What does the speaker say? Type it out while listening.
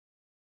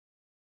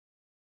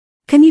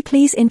Can you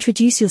please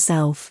introduce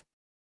yourself?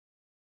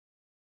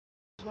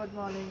 Good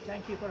morning.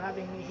 Thank you for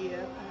having me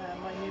here.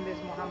 My name is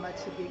Mohammed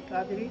Siddiq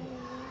Qadri.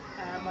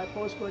 My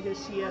postcode is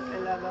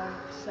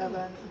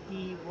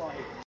CF117DY.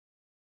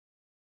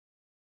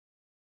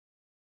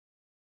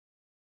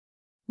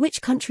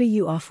 Which country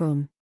you are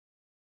from?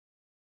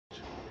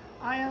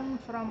 I am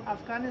from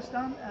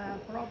Afghanistan, a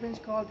province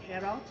called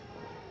Herat.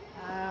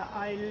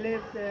 I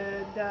lived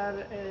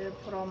there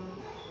from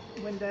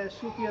when the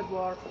Soviet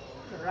War,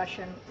 the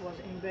Russian was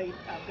invade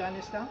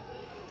Afghanistan.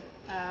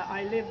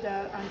 I lived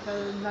there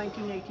until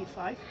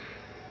 1985,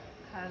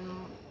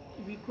 and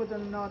we could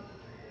not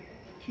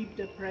keep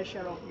the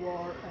pressure of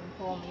war and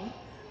bombing,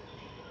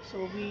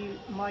 so we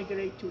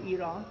migrate to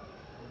Iran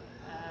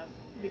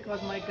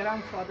because my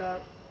grandfather,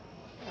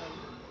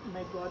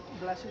 may God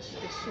bless his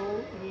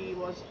soul, he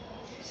was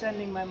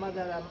sending my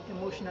mother an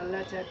emotional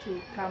letter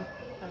to come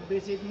and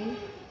visit me,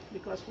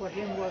 because for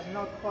him was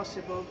not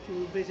possible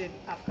to visit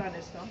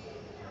Afghanistan.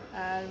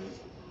 And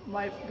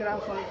my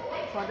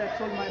grandfather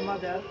told my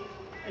mother,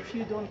 if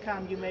you don't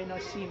come, you may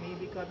not see me,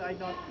 because I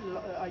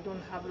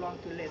don't have long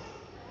to live.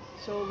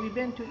 So we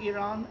went to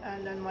Iran,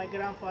 and then my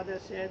grandfather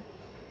said,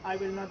 I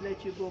will not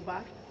let you go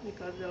back,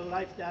 because the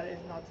life there is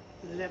not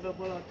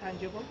livable or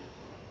tangible.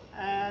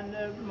 And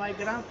my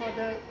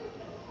grandfather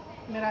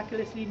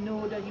miraculously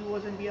knew that he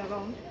wasn't be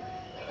around,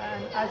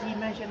 and as he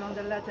mentioned on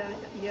the letter,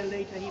 a year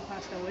later he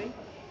passed away.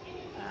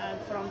 And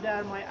from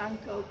there my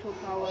uncle took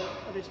our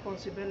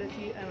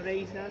responsibility and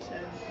raised us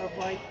and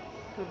provide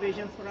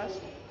provision for us.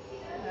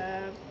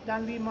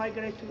 Then we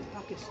migrated to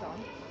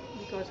Pakistan,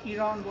 because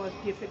Iran was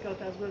difficult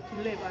as well to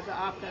live as an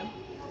Afghan,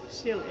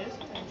 still is,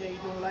 and they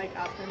don't like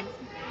Afghans.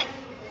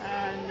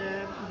 And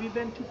we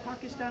went to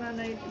Pakistan, and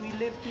we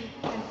lived in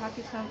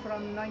Pakistan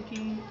from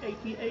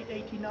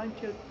 1988-89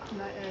 till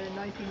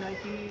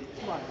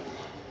 1991.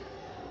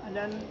 And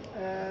then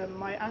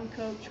my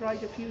uncle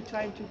tried a few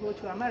times to go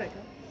to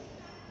America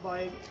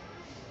by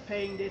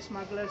paying the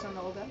smugglers and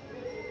all that.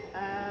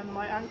 And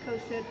my uncle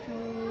said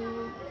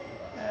to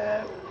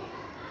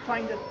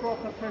find a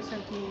proper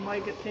person to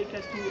migrate, take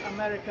us to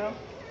America,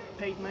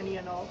 paid money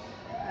and all.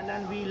 And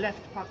then we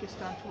left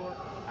Pakistan for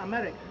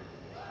America.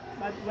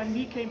 But when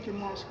we came to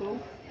Moscow,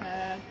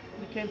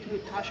 we came to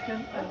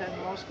Tashkent and then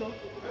Moscow,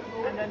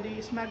 and then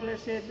the smuggler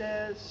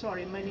said,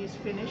 sorry, money is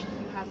finished,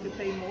 you have to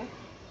pay more.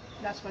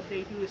 That's what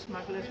they do,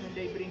 smugglers, when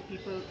they bring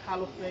people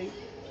halfway,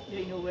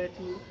 they know where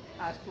to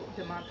ask for,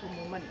 demand for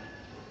more money.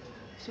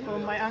 So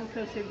my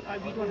uncle said,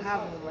 we don't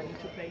have more money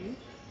to pay you.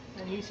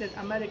 And he said,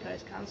 America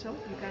is cancelled,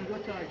 you can go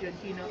to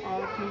Argentina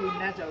or to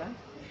Netherlands.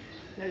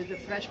 There is a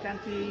fresh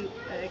country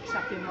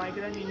accepting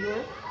migrants in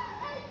Europe.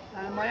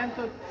 My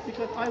uncle,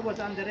 because I was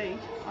underage,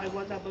 I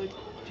was about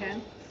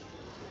 10,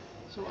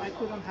 so I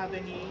couldn't have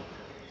any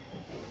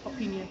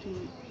opinion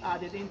to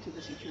add it into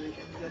the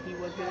situation, because he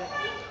was the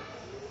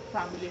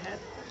family head.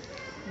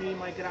 Me,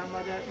 my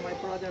grandmother, my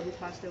brother who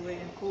passed away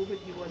in COVID,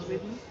 he was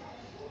with me.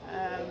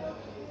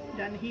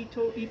 Then he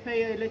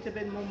paid a little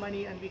bit more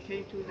money, and we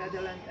came to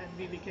Netherlands, and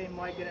we became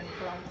migrant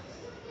from.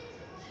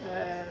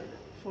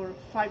 For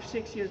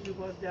 5-6 years we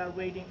was there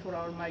waiting for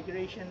our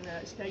migration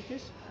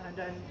status, and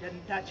then the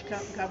Dutch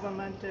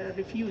government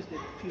refused it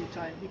a few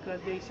times, because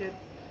they said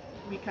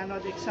we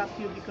cannot accept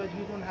you because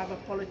you don't have a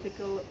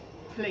political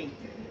play.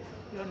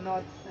 You're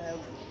not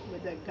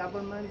with the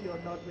government, you're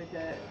not with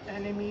the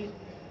enemies,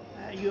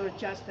 you're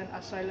just an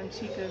asylum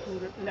seeker who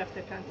left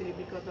the country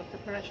because of the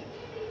pressure.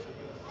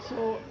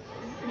 So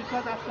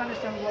because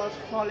Afghanistan was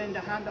fall in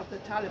the hand of the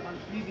Taliban,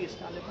 previous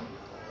Taliban,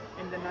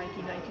 in the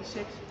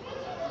 1996.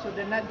 So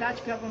the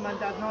Dutch government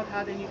does not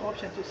have any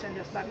option to send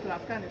us back to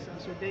Afghanistan.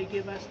 So they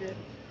give us the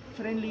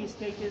friendly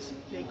status,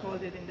 they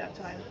called it in that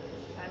time,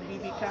 and we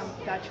become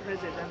Dutch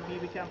resident, we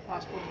become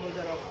passport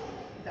holder of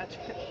Dutch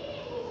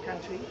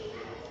country.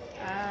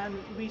 And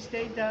we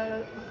stayed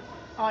there,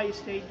 I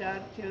stayed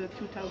there till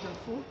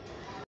 2004.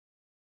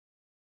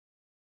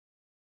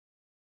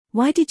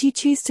 Why did you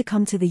choose to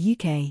come to the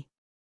UK?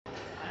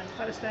 And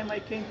first time I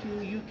came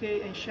to UK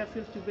in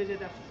Sheffield to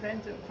visit a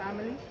friends and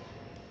family.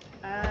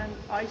 And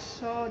I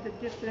saw the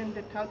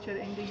culture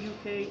in the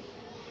UK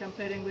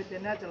comparing with the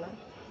Netherlands,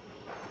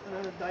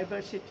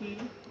 diversity,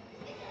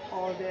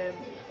 all the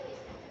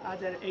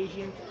other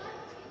Asian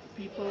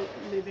people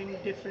living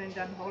different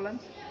than Holland.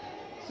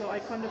 So I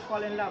kind of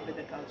fall in love with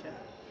the culture,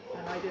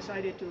 and I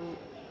decided to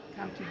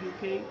come to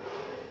UK.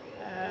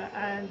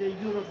 And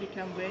Europe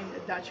became when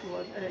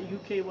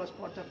UK was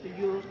part of the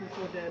Euro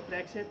before the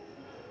Brexit.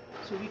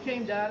 So we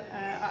came there,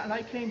 and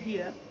I came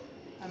here.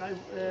 And I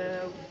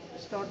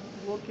started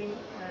working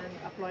and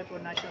applied for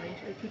national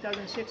insurance. In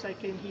 2006 I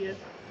came here,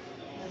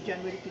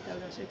 January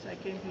 2006 I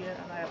came here,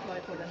 and I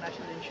applied for the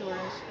national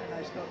insurance, and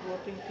I started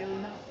working till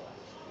now.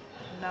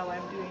 Now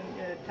I'm doing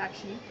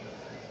taxi.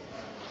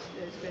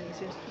 It's been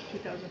since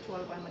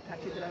 2012, I'm a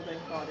taxi driver in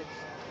Cardiff.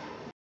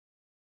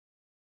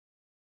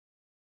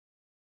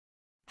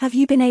 Have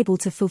you been able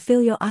to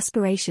fulfill your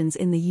aspirations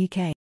in the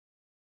UK?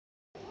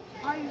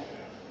 I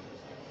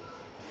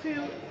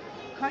feel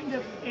kind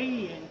of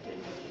alien to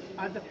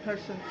other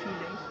person's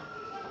feelings,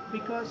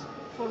 because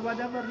for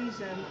whatever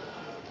reason,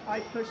 I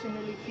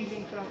personally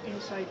feeling from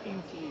inside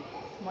empty.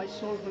 My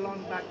soul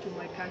belonged back to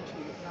my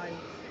country, and I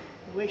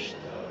wished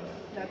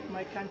that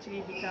my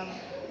country become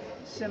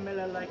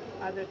similar like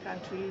other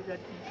countries, that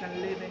you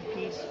can live in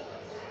peace,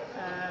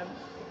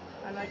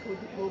 and I could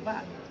go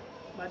back.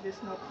 But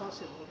it's not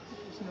possible.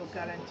 There's no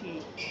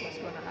guarantee what's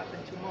going to happen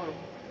tomorrow.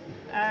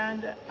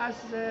 And as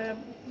a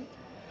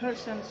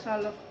person,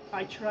 Salaf,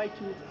 I try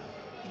to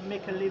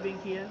make a living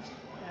here,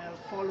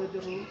 follow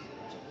the rules,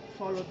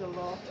 follow the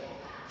law.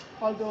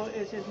 Although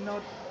it is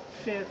not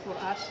fair for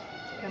us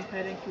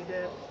comparing to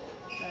the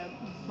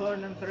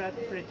born and bred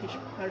British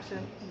person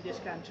in this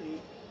country.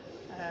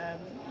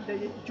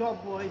 The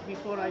job-wise,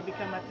 before I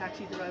became a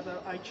taxi driver,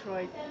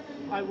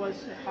 I was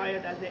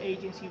hired as an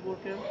agency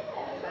worker,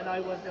 and I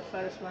was the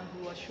first one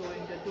who was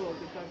showing the door,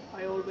 because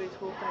I always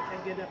hoped I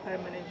can get a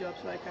permanent job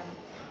so I can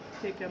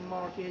take a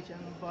mortgage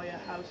and buy a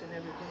house and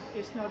everything.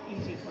 It's not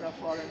easy for a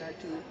foreigner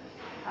to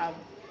have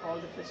all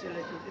the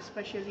facilities,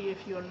 especially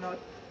if you're not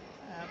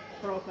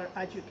proper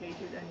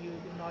educated and you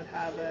do not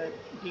have a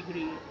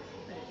degree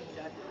in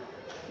that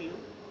field.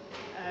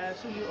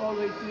 So you're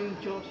always doing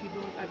jobs you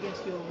do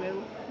against your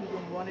will. You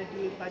don't want to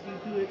do it, but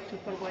you do it to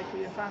provide for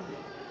your family.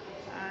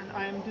 And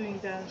I am doing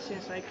that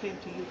since I came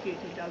to UK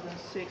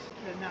 2006.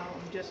 And now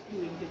I'm just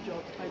doing the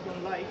jobs I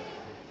don't like,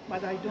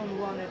 but I don't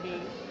want to be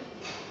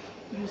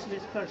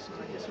useless person.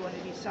 I just want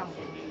to be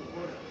somebody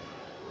work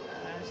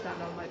and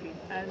stand on my feet.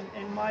 And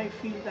in my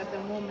field at the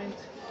moment,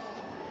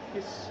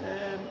 it's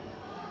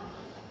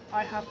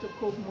I have to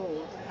cope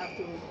more. I have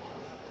to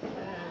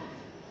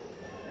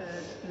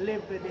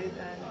live with it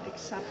and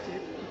accept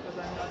it because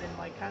I'm not in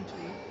my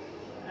country.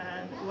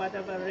 And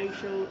whatever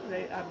racial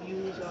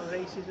abuse or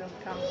racism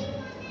comes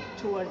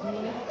towards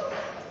me,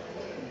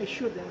 it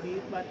shouldn't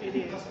be, but it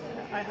is.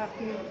 I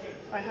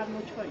have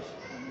no choice.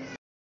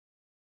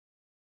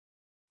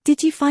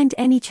 Did you find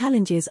any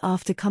challenges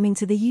after coming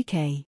to the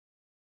UK?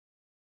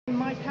 In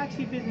my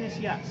taxi business,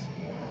 yes,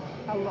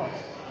 a lot.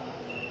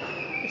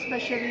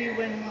 Especially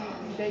when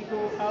they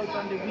go out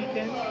on the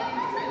weekend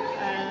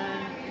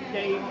and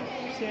they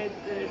said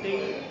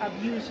they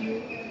abuse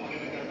you,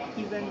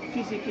 even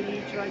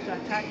physically try to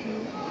attack you,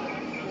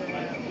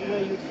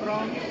 where you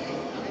from.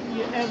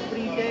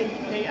 Every day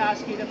they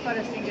ask you, the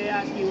first thing they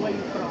ask you, where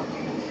you from?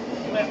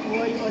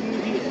 Why are you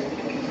here?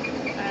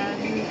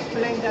 And you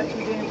explain that to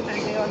them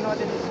and they are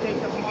not in a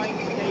state of mind.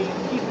 They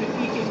keep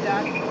repeating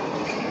that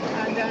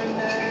and then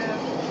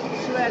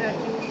swear at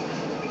you,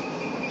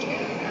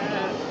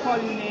 call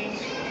you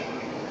names,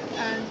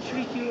 and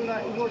treat you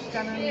like worse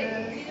than a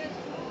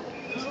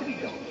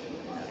street dog.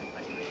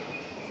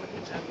 Put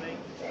it that way.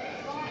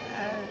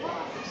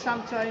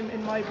 Sometime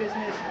in my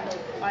business,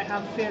 I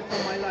have feared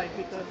for my life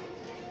because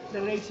the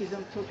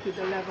racism took to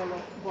the level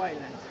of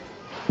violence.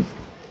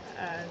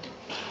 And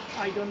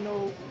I don't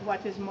know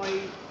what is my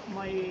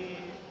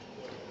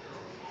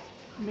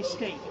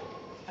mistake.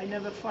 I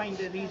never find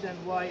the reason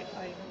why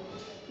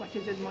what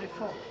is it my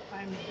fault.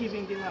 I'm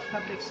giving them a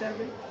public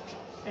service.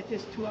 It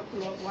is 2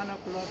 o'clock, 1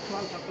 o'clock,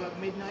 12 o'clock,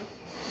 midnight.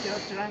 They're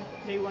drunk,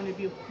 they want to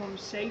be home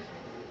safe.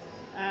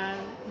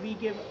 And we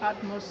give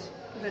utmost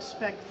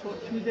respect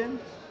to them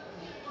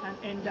and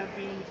end up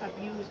being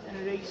abused and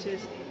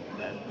racist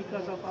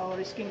because of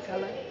our skin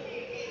color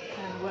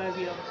and where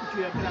we are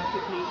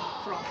geographically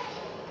from.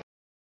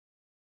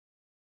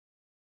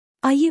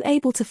 Are you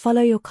able to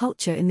follow your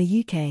culture in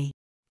the UK?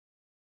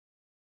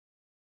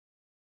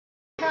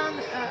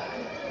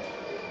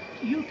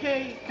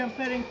 UK,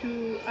 comparing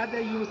to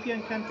other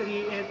European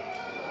countries, is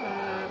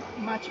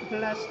much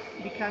blessed.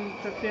 We can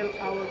fulfill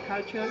our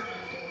culture.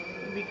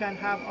 We can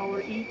have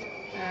our eat,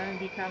 and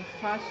we can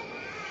fast.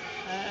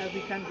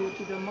 We can go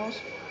to the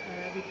mosque.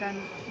 We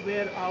can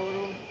wear our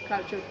own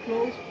culture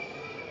clothes.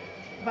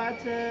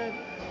 But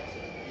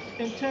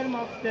in terms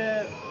of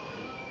the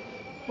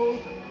whole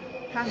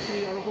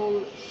country or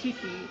whole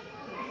city,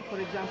 for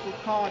example,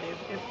 Cardiff,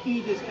 if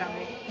Eid is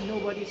coming,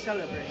 nobody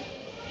celebrates.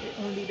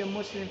 Only the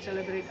Muslims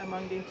celebrate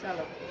among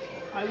themselves.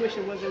 I wish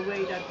there was a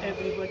way that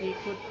everybody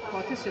could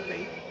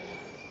participate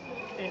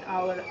in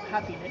our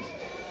happiness,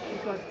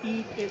 because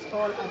Eid is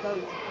all about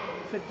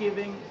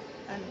forgiving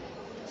and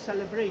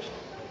celebration.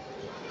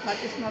 But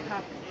it's not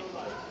happening.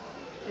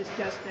 It's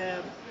just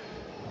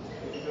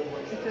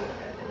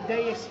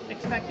they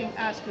expecting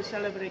us to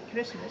celebrate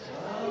Christmas.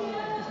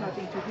 It's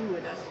nothing to do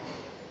with us.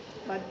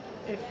 But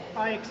if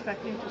I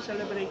expect them to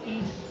celebrate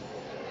Eid,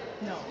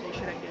 no, they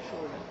shrug their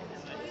shoulder.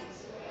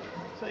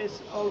 So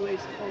it's always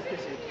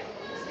opposite.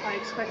 I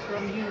expect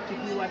from you to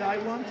do what I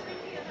want,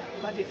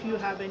 but if you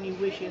have any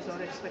wishes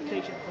or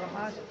expectations from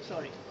us,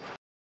 sorry.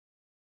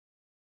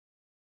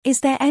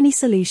 Is there any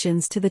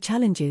solutions to the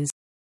challenges?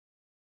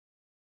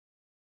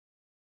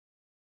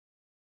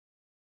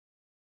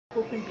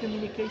 Open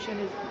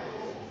communication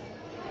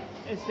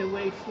is the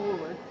way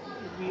forward.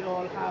 We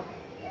all have.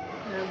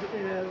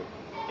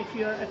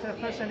 If a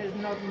person is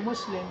not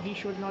Muslim, he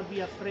should not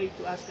be afraid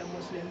to ask a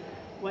Muslim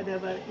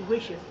whatever he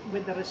wishes,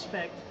 with the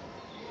respect.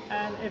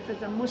 And if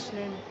it's a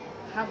Muslim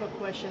have a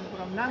question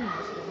from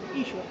non-Muslim,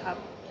 he should have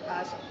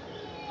ask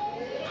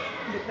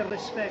with the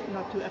respect,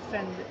 not to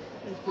offend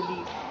his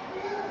belief.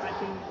 I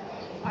think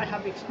I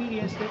have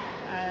experienced it,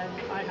 and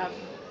I have,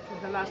 for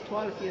the last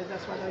 12 years,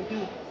 that's what I do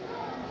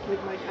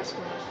with my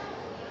customers.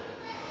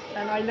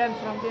 And I learn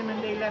from them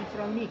and they learn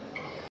from me.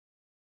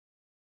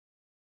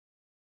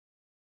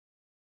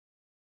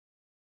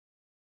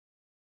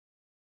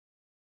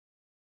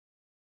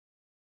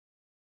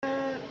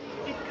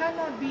 It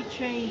cannot be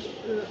changed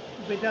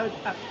without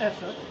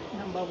effort,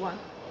 number one,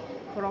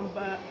 from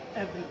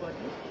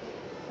everybody.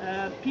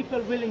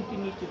 People willing to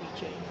need to be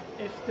changed.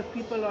 If the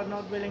people are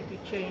not willing to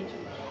change,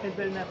 it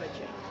will never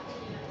change.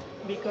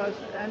 Because,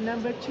 and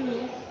number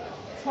two,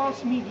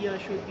 false media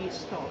should be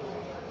stopped.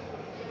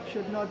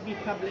 Should not be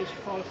published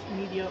false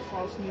media,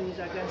 false news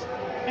against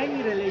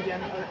any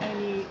religion or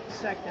any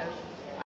sector.